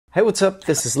Hey, what's up?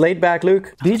 This is Laidback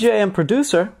Luke, DJ and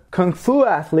producer, Kung Fu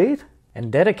athlete, and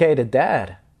dedicated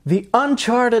dad. The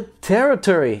uncharted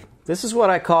territory. This is what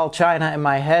I call China in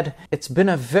my head. It's been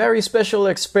a very special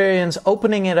experience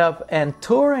opening it up and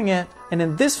touring it. And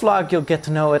in this vlog, you'll get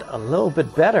to know it a little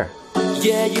bit better.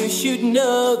 Yeah, you should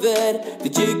know that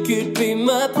you could be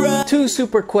my bride. 2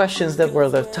 super questions that were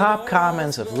the top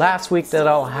comments of last week that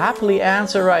I'll happily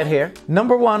answer right here.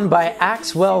 Number 1 by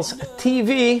Axwell's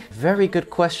TV. Very good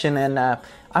question, and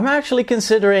I'm actually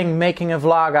considering making a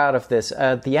vlog out of this.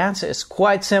 The answer is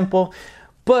quite simple,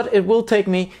 but it will take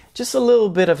me just a little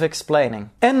bit of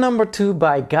explaining. And number 2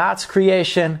 by God's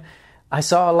Creation. I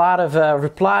saw a lot of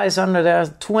replies under there,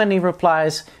 20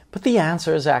 replies. But the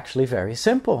answer is actually very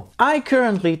simple. I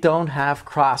currently don't have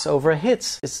crossover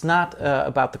hits. It's not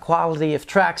about the quality of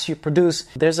tracks you produce.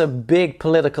 There's a big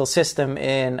political system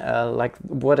in like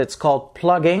what it's called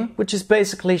plugging, which is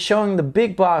basically showing the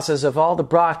big bosses of all the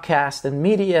broadcast and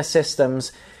media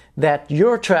systems that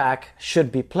your track should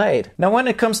be played. Now, when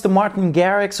it comes to Martin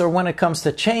Garrix or when it comes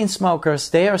to Chainsmokers,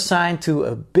 they are signed to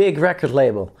a big record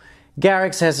label.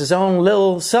 Garrix has his own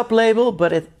little sub-label,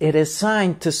 but it is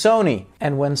signed to Sony.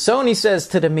 And when Sony says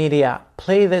to the media,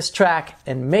 play this track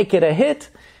and make it a hit,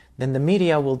 then the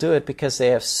media will do it because they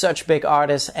have such big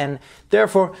artists and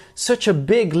therefore such a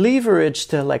big leverage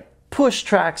to like push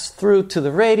tracks through to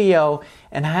the radio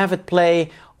and have it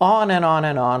play on and on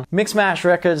and on. Mixmash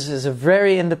Records is a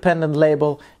very independent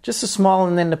label, just a small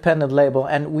and independent label,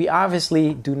 and we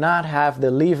obviously do not have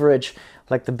the leverage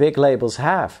like the big labels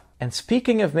have. And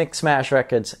speaking of Mixmash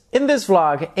Records, in this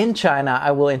vlog in China,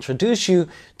 I will introduce you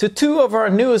to 2 of our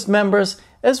newest members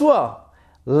as well.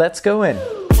 Let's go in.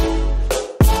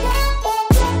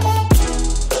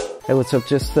 Hey, what's up?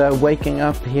 Just waking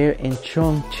up here in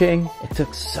Chongqing. It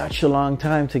took such a long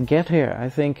time to get here. I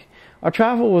think our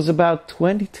travel was about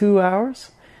 22 hours.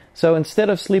 So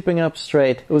instead of sleeping up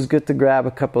straight, it was good to grab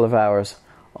a couple of hours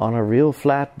on a real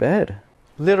flat bed.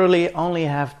 Literally only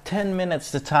have 10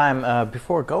 minutes the time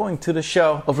before going to the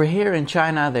show. Over here in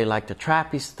China, they like the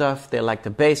trappy stuff, they like the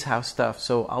bass house stuff,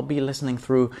 so I'll be listening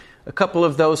through a couple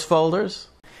of those folders.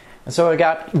 And so I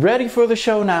got ready for the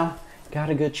show now,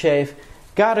 got a good shave,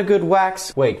 got a good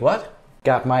wax. Wait, what?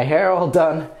 Got my hair all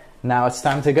done, now it's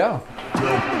time to go.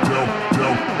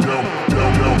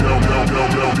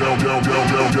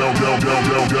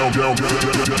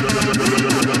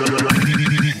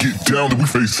 Get down and we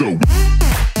face so.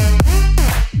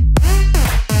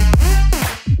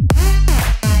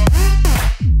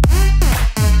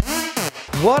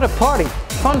 What a party!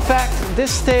 Fun fact,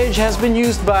 this stage has been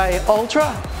used by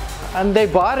Ultra and they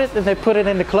bought it and they put it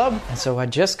in the club. And so I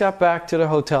just got back to the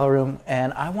hotel room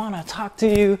and I want to talk to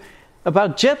you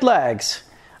about jet lags.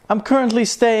 I'm currently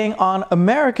staying on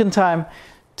American time,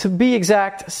 to be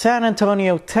exact, San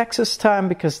Antonio, Texas time,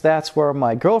 because that's where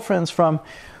my girlfriend's from,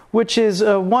 which is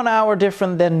 1 hour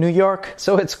different than New York.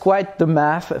 So it's quite the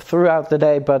math throughout the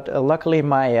day, but luckily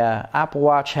my Apple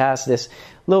Watch has this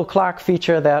little clock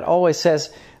feature that always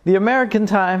says the American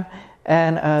time,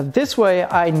 and this way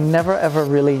I never ever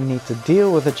really need to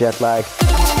deal with a jet lag.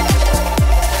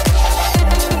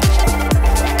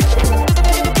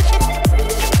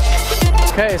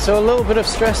 Okay, so a little bit of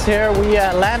stress here. We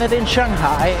landed in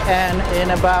Shanghai, and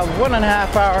in about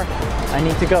 1.5 hours I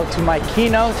need to go to my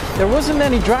keynote. There wasn't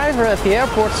any driver at the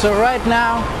airport, so right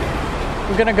now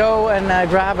we're gonna go and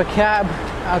grab a cab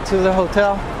out to the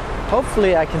hotel.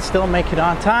 Hopefully I can still make it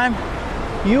on time.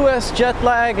 US jet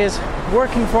lag is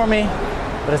working for me,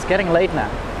 but it's getting late now.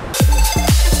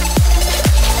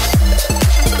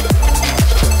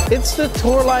 It's the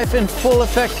tour life in full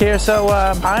effect here, so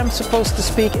I'm supposed to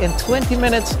speak in 20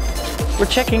 minutes. We're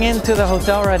checking into the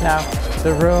hotel right now.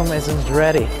 The room isn't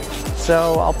ready.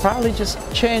 So I'll probably just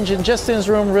change in Justin's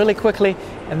room really quickly,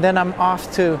 and then I'm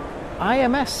off to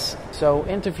IMS. So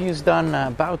interview's done,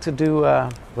 about to do,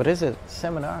 what is it?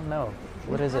 Seminar? No.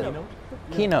 What is it?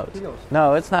 Keynote.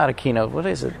 No, it's not a keynote. What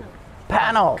is it?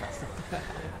 Panel.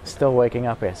 Still waking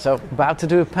up here. So about to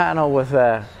do a panel with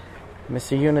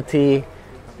Mr. Unity,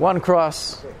 1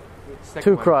 cross,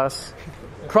 2 cross,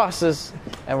 crosses,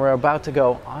 and we're about to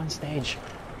go on stage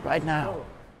right now.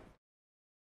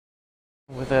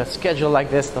 With a schedule like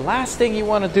this, the last thing you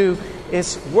want to do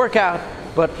is work out,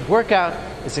 but workout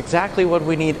is exactly what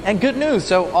we need. And good news,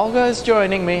 so Olga is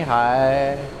joining me.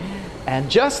 Hi.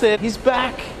 And Justin, he's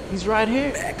back. He's right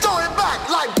here. Throw it back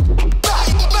like back,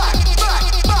 back, back,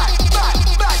 back, back,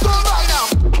 back. Throw it right now.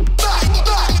 Back,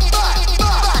 back, back,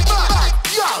 back, back,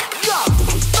 yo, yo.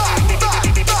 Back, back,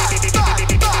 back, back,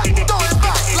 back. Throw it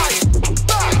back like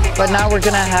back. But now we're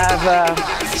gonna have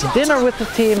has dinner with the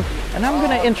team, and I'm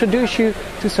gonna introduce you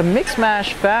to some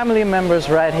Mixmash family members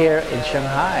right here in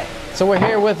Shanghai. So we're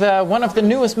here with one of the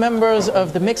newest members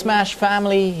of the Mixmash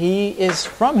family. He is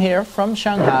from here, from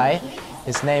Shanghai.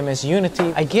 His name is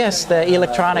Unity. I guess the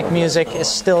electronic music is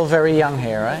still very young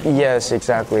here, right? Yes,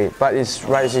 exactly. But it's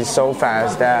rising so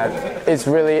fast that it's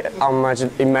really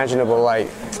unimaginable, like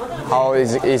how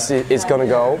it's gonna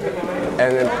go.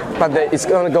 But it's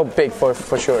gonna go big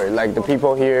for sure. Like the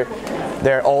people here,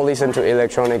 they're all listen to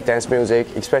electronic dance music,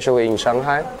 especially in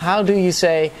Shanghai. How do you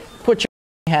say "put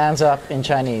your hands up" in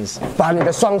Chinese? 把你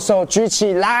的双手举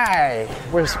起来.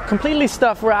 We're completely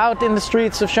stuffed. We're out in the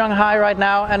streets of Shanghai right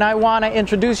now, and I want to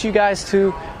introduce you guys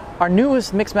to our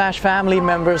newest Mixmash family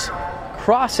members,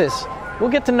 Krosses. We'll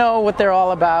get to know what they're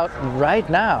all about right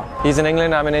now. He's in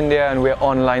England, I'm in India, and we're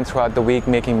online throughout the week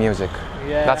making music.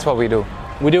 Yeah. That's what we do.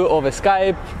 We do it over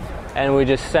Skype, and we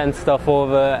just send stuff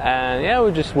over, and yeah,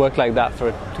 we just work like that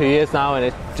for 2 years now, and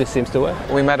it just seems to work.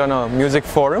 We met on a music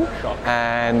forum,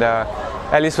 and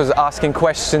Alice was asking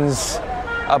questions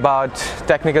about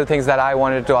technical things that I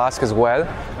wanted to ask as well.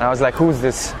 And I was like, who's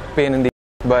this pain in the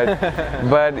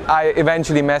but I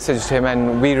eventually messaged him,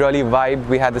 and we really vibed.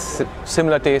 We had this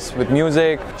similar taste with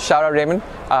music. Shout out Raymond.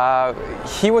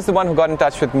 He was the one who got in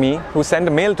touch with me, who sent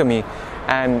a mail to me.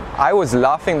 And I was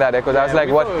laughing that because I was like,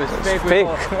 what? It's fake.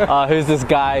 Who's this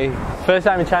guy? First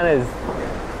time in China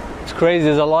it's crazy.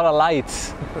 There's a lot of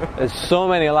lights. There's so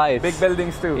many lights. Big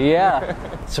buildings too. Yeah.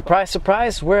 Surprise,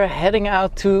 surprise, we're heading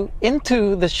out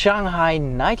into the Shanghai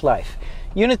nightlife.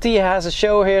 Unity has a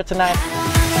show here tonight.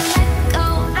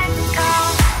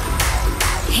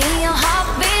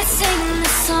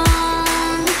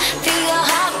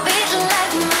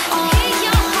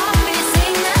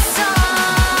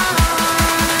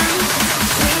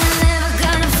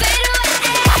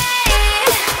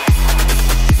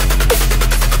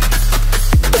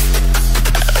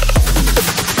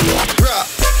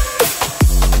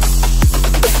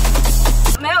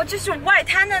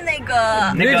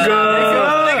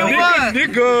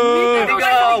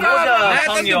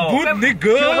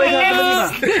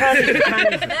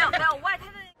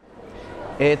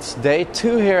 It's day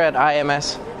 2 here at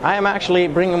IMS. I am actually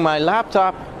bringing my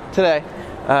laptop today.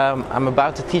 I'm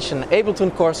about to teach an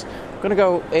Ableton course. I'm gonna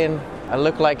go in. I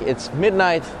look like it's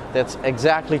midnight. That's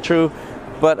exactly true.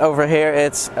 But over here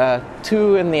it's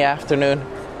 2 in the afternoon.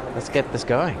 Let's get this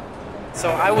going. So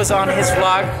I was on his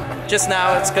vlog just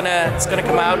now. It's gonna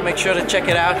come out. Make sure to check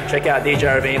it out. Check out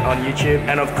DJ Ravine on YouTube,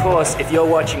 and of course, if you're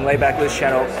watching Laidback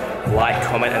channel, like,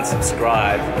 comment, and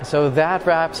subscribe. So that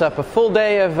wraps up a full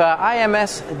day of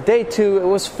IMS day 2. It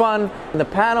was fun. The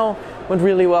panel went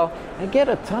really well. I get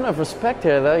a ton of respect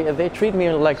here. They treat me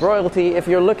like royalty. If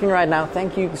you're looking right now,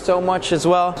 thank you so much as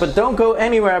well. But don't go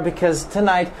anywhere, because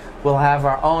tonight we'll have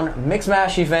our own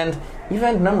Mixmash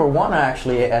event number 1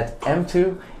 actually at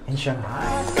M2 in Shanghai.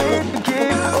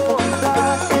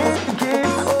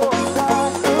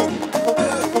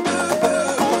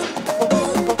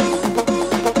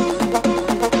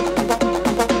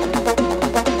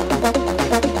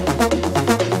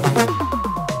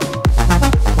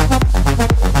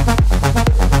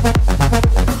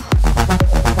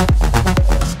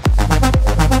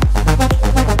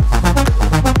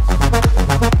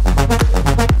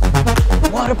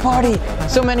 Party.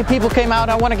 So many people came out.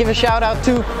 I want to give a shout out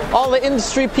to all the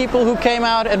industry people who came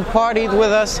out and partied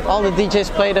with us. All the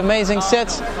DJs played amazing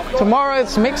sets. Tomorrow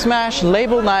it's Mixmash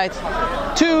Label Night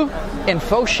 2 in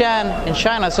Foshan in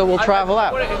China, so we'll travel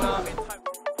out.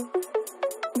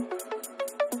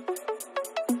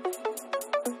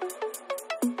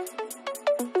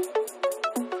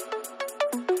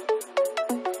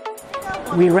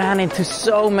 We ran into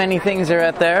so many things here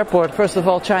at the airport. First of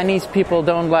all, Chinese people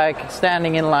don't like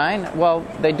standing in line. Well,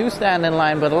 they do stand in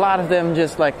line, but a lot of them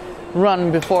just like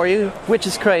run before you, which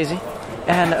is crazy.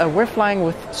 And we're flying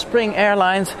with Spring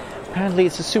Airlines. Apparently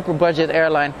it's a super budget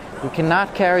airline. We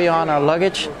cannot carry on our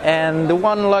luggage. And the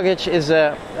one luggage is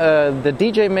the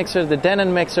DJ mixer, the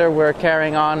Denon mixer we're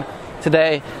carrying on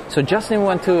today. So Justin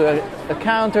went to a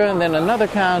counter and then another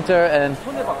counter, and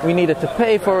we needed to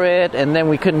pay for it, and then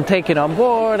we couldn't take it on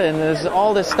board, and there's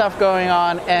all this stuff going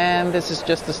on, and this is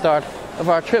just the start of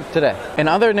our trip today. In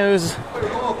other news,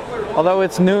 although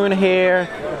it's noon here,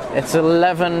 it's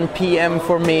 11 p.m.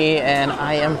 for me, and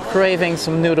I am craving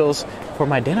some noodles for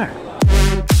my dinner.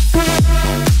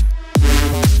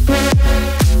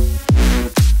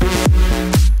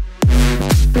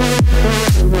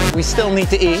 We still need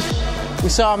to eat. We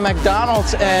saw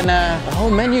McDonald's, and the whole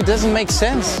menu doesn't make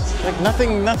sense. Like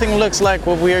nothing looks like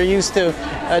what we are used to.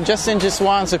 Justin just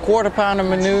wants a quarter pounder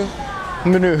menu.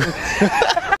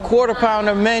 quarter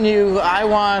pounder menu. I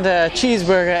want a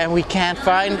cheeseburger and we can't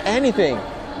find anything.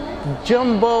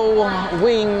 Jumbo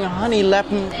wing, honey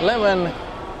lemon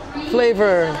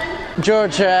flavor.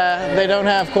 Georgia, they don't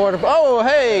have quarter. Oh,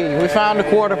 hey, we found the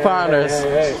quarter pounders.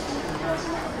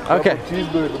 Okay,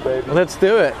 cheeseburger, baby. Let's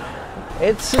do it.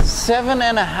 It's a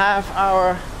 7.5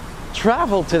 hour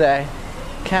travel today.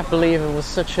 Can't believe it was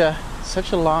such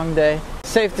a long day.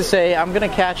 Safe to say, I'm gonna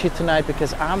catch you tonight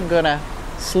because I'm gonna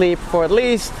sleep for at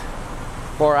least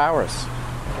 4 hours.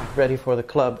 Ready for the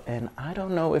club, and I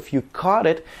don't know if you caught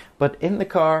it, but in the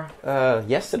car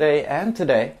yesterday and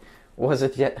today, was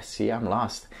it yet? See, I'm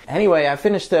lost. Anyway, I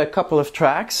finished a couple of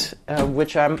tracks,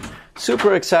 which I'm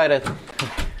super excited.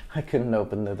 I couldn't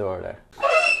open the door there.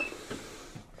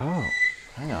 Oh,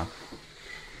 hang on.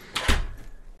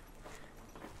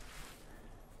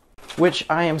 Which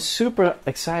I am super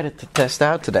excited to test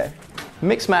out today.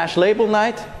 Mixmash Label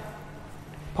Night,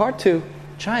 Part 2,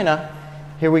 China.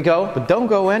 Here we go, but don't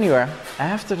go anywhere.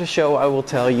 After the show, I will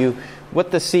tell you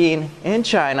what the scene in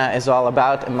China is all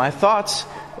about and my thoughts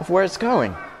of where it's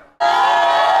going.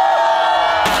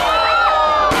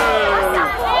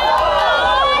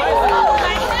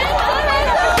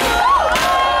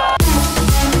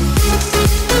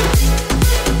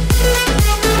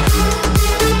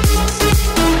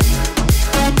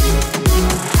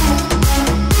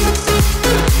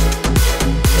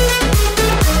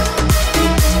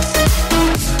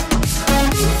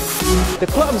 The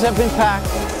clubs have been packed,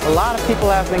 a lot of people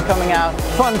have been coming out.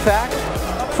 Fun fact,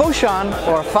 Foshan,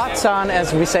 or Fatsan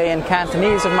as we say in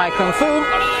Cantonese of my Kung Fu,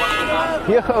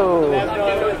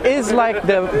 is like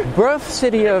the birth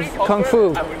city of Kung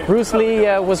Fu. Bruce Lee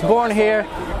was born here.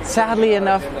 Sadly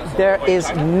enough, there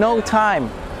is no time,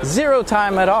 zero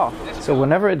time at all. So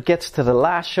whenever it gets to the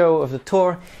last show of the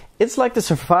tour, it's like the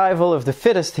survival of the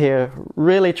fittest here,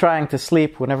 really trying to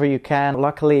sleep whenever you can.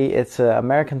 Luckily, it's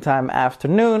American time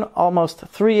afternoon, almost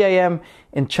 3 a.m.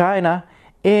 in China.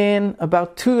 In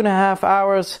about 2.5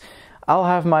 hours, I'll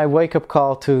have my wake-up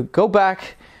call to go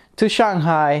back to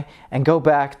Shanghai and go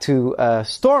back to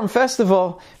Storm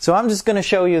Festival. So I'm just going to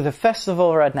show you the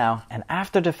festival right now. And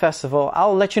after the festival,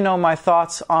 I'll let you know my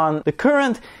thoughts on the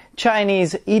current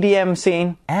Chinese EDM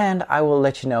scene, and I will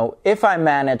let you know if I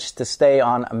managed to stay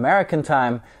on American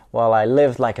time while I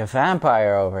lived like a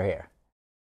vampire over here.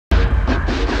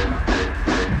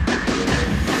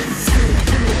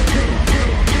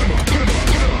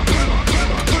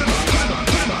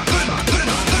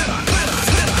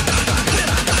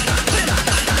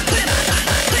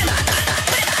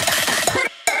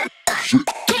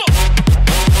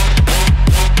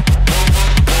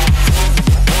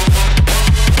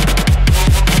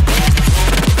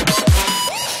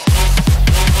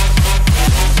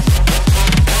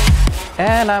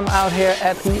 And I'm out here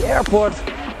at the airport,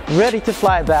 ready to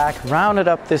fly back, rounded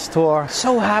up this tour.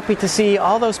 So happy to see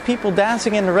all those people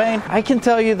dancing in the rain. I can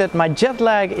tell you that my jet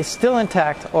lag is still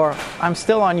intact, or I'm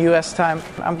still on US time.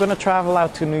 I'm gonna travel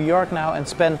out to New York now and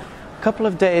spend a couple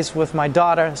of days with my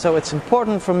daughter, so it's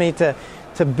important for me to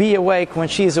be awake when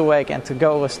she's awake and to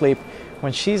go asleep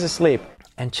when she's asleep.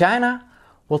 And China?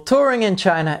 Well, touring in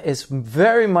China is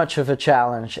very much of a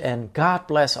challenge, and God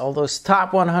bless all those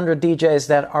top 100 DJs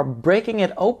that are breaking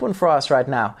it open for us right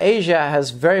now. Asia has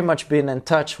very much been in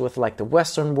touch with like the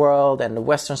Western world and the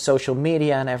Western social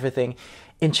media and everything.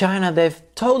 In China, they've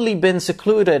totally been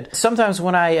secluded. Sometimes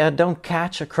when I don't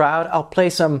catch a crowd, I'll play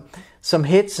some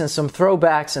hits and some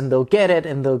throwbacks and they'll get it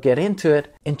and they'll get into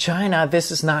it. In China,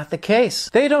 this is not the case.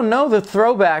 They don't know the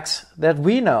throwbacks that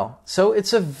we know, so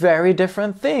it's a very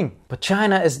different thing. But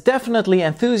China is definitely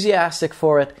enthusiastic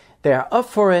for it. They are up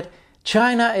for it.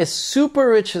 China is super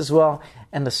rich as well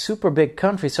and a super big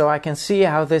country, so I can see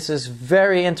how this is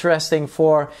very interesting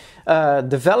for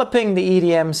developing the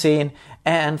EDM scene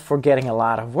and for getting a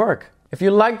lot of work. If you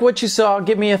liked what you saw,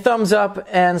 give me a thumbs up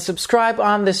and subscribe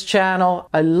on this channel.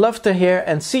 I love to hear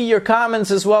and see your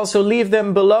comments as well, so leave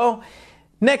them below.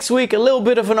 Next week, a little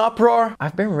bit of an uproar.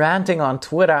 I've been ranting on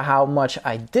Twitter how much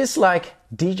I dislike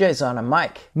DJs on a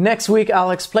mic. Next week,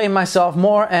 I'll explain myself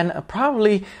more and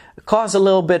probably cause a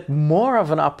little bit more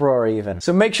of an uproar even.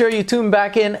 So make sure you tune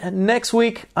back in next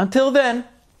week. Until then,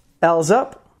 L's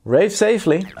up, rave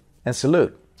safely, and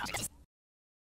salute.